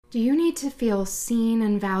Do you need to feel seen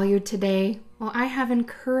and valued today? Well, I have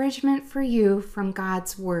encouragement for you from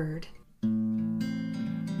God's Word.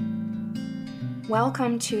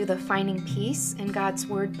 Welcome to the Finding Peace in God's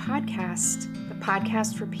Word podcast, the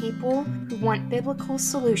podcast for people who want biblical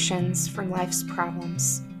solutions for life's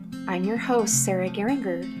problems. I'm your host, Sarah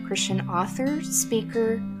Geringer, Christian author,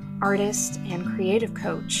 speaker, artist, and creative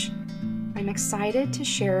coach. I'm excited to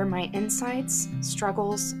share my insights,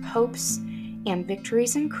 struggles, hopes, and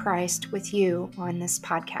victories in Christ with you on this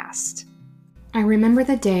podcast. I remember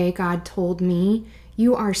the day God told me,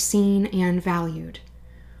 "You are seen and valued."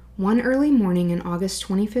 One early morning in August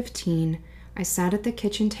 2015, I sat at the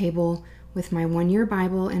kitchen table with my one-year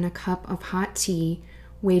Bible and a cup of hot tea,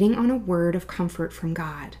 waiting on a word of comfort from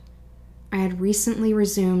God. I had recently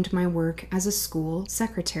resumed my work as a school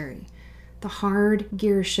secretary. The hard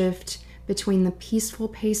gear shift between the peaceful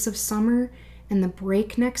pace of summer and the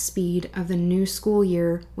breakneck speed of the new school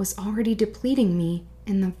year was already depleting me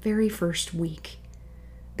in the very first week.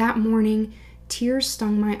 That morning, tears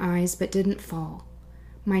stung my eyes but didn't fall.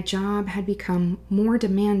 My job had become more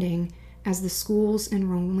demanding as the school's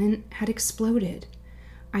enrollment had exploded.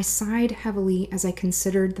 I sighed heavily as I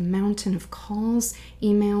considered the mountain of calls,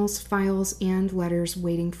 emails, files, and letters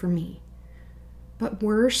waiting for me. But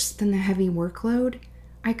worse than the heavy workload,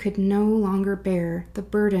 I could no longer bear the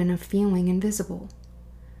burden of feeling invisible.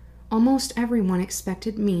 Almost everyone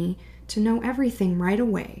expected me to know everything right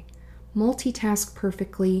away, multitask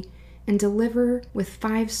perfectly, and deliver with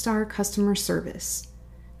 5-star customer service.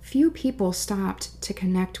 Few people stopped to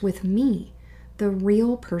connect with me, the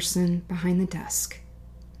real person behind the desk.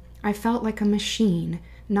 I felt like a machine,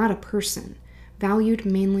 not a person, valued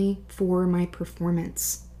mainly for my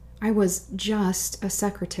performance. I was just a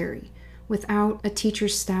secretary, without a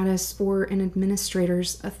teacher's status or an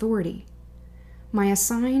administrator's authority. My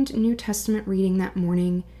assigned New Testament reading that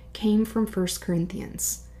morning came from 1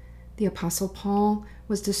 Corinthians. The Apostle Paul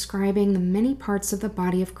was describing the many parts of the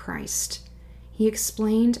body of Christ. He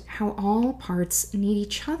explained how all parts need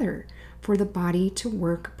each other for the body to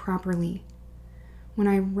work properly. When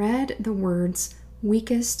I read the words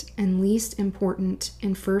weakest and least important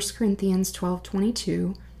in 1 Corinthians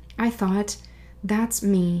 12:22, I thought, that's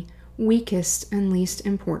me, weakest and least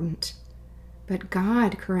important. But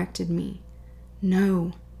God corrected me.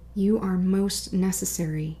 No, you are most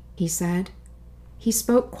necessary, he said. He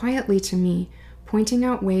spoke quietly to me, pointing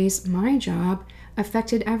out ways my job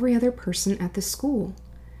affected every other person at the school.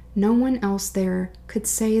 No one else there could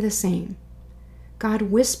say the same. God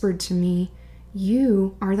whispered to me,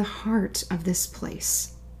 "You are the heart of this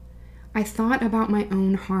place." I thought about my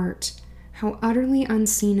own heart, how utterly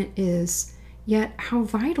unseen it is, yet how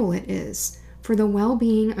vital it is for the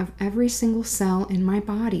well-being of every single cell in my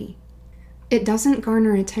body. It doesn't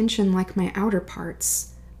garner attention like my outer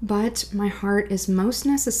parts, but my heart is most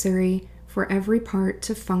necessary for every part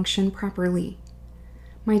to function properly.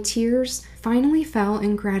 My tears finally fell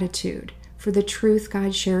in gratitude for the truth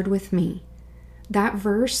God shared with me. That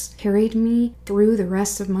verse carried me through the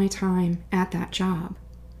rest of my time at that job.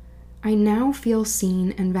 I now feel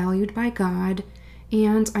seen and valued by God,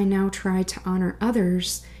 and I now try to honor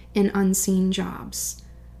others in unseen jobs.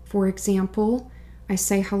 For example, I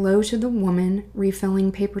say hello to the woman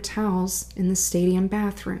refilling paper towels in the stadium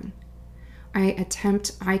bathroom. I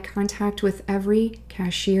attempt eye contact with every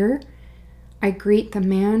cashier. I greet the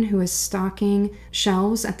man who is stocking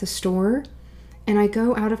shelves at the store, and I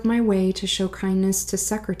go out of my way to show kindness to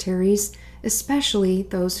secretaries, especially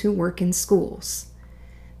those who work in schools.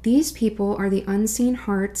 These people are the unseen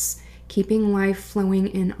hearts keeping life flowing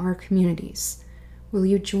in our communities. Will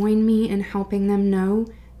you join me in helping them know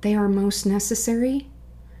they are most necessary?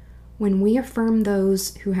 When we affirm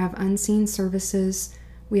those who have unseen services,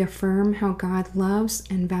 we affirm how God loves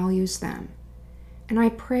and values them. And I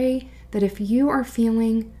pray that if you are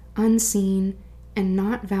feeling unseen and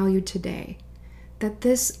not valued today, that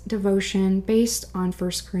this devotion based on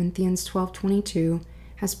 1 Corinthians 12:22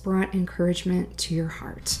 has brought encouragement to your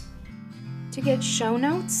heart. To get show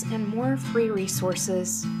notes and more free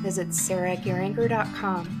resources, visit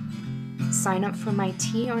sarahgeringer.com. Sign up for my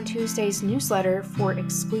Tea on Tuesdays newsletter for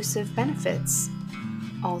exclusive benefits.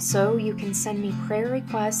 Also, you can send me prayer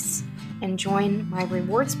requests and join my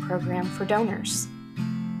rewards program for donors.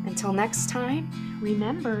 Until next time,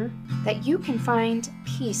 remember that you can find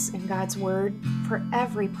peace in God's Word for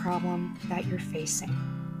every problem that you're facing.